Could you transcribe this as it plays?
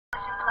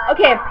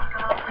Okay,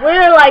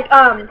 we're like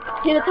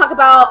here to talk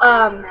about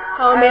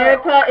how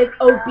America is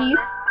obese,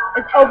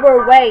 it's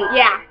overweight.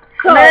 Yeah.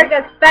 So,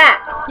 America's fat.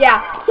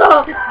 Yeah.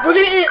 So we're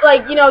gonna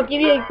like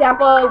give you an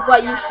example of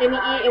what you shouldn't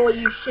eat and what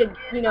you should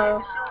eat.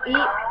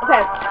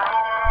 Okay.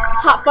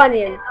 Hot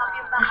Funyuns.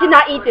 You should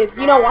not eat this.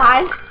 You know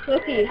why?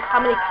 Let's see how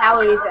many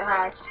calories it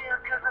has.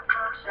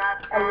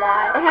 A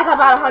lot. It has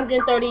about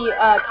 130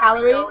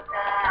 calories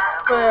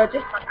for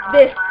just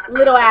this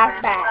little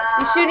ass bag.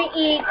 You shouldn't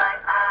eat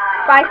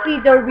spicy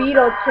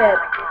Dorito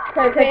chips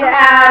because it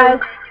has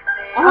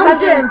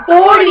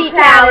 140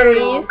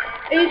 calories.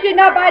 And you should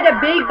not buy the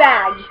big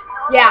bag.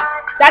 Yeah,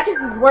 that just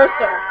is worse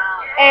though.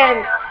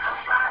 And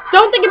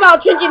don't think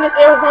about drinking this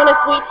Arizona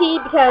sweet tea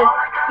because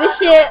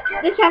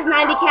this has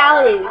 90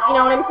 calories. You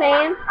know what I'm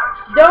saying?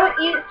 Don't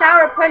eat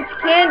Sour Punch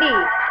candy.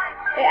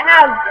 It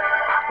has,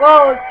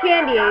 well, it's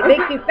candy. It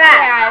makes you fat.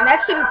 Yeah, and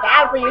that shouldn't be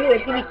bad for you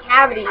anyway. It's gonna be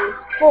cavities.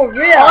 For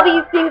real. All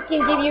these things can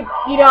give you,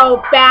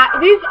 bad.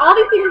 All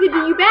these things can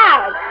do you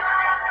bad.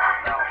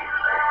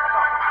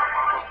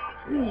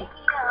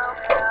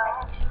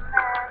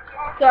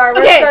 Sorry,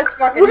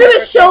 we're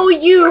gonna show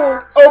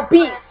you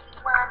obese.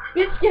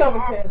 Bitch, get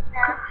over here.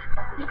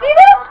 You see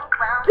this?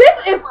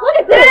 Look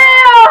at this.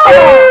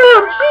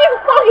 Damn! She's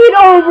fucking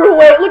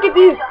overweight. Look at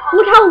this.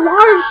 Look how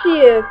large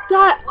she is.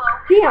 God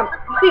damn.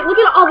 See, look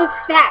at all this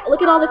fat.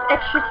 Look at all this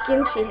extra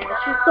skin she has.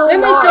 She's so large.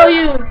 Let me show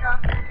you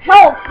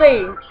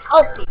healthy.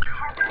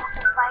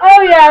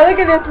 Oh yeah, look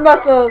at this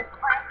muscles.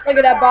 Look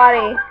at that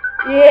body.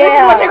 Yeah. This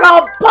is what they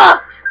call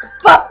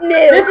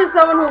buffness. This is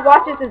someone who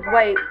watches his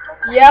weight.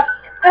 Yep.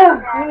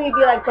 You need to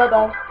be like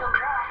Bubba.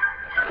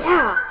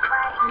 Yeah.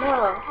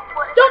 No.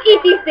 Don't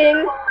eat these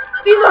things.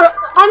 These are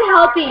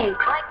unhealthy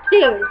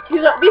things.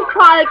 These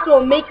products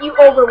will make you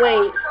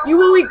overweight. You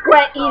will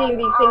regret eating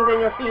these things in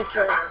your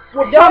future.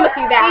 We'll promise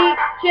you that. Eat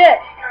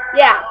chips.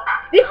 Yeah.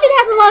 This shit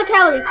has a lot of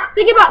calories.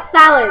 Think about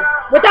salad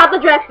without the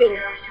dressing.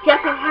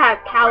 Dressing has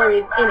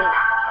calories in it.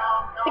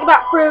 Think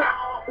about fruit,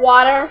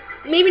 water.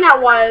 Maybe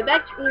not water.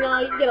 That you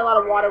can get a lot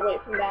of water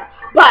weight from that.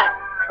 But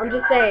I'm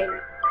just saying.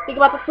 Think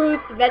about the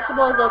fruits, the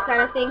vegetables, those kind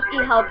of things.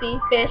 Eat healthy.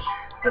 Fish.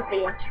 Good for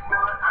you.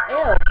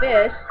 Ew,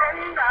 fish.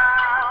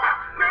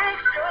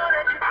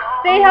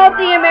 Stay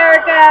healthy,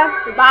 America.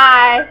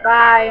 Goodbye.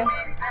 Bye.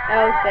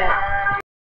 Oh, shit.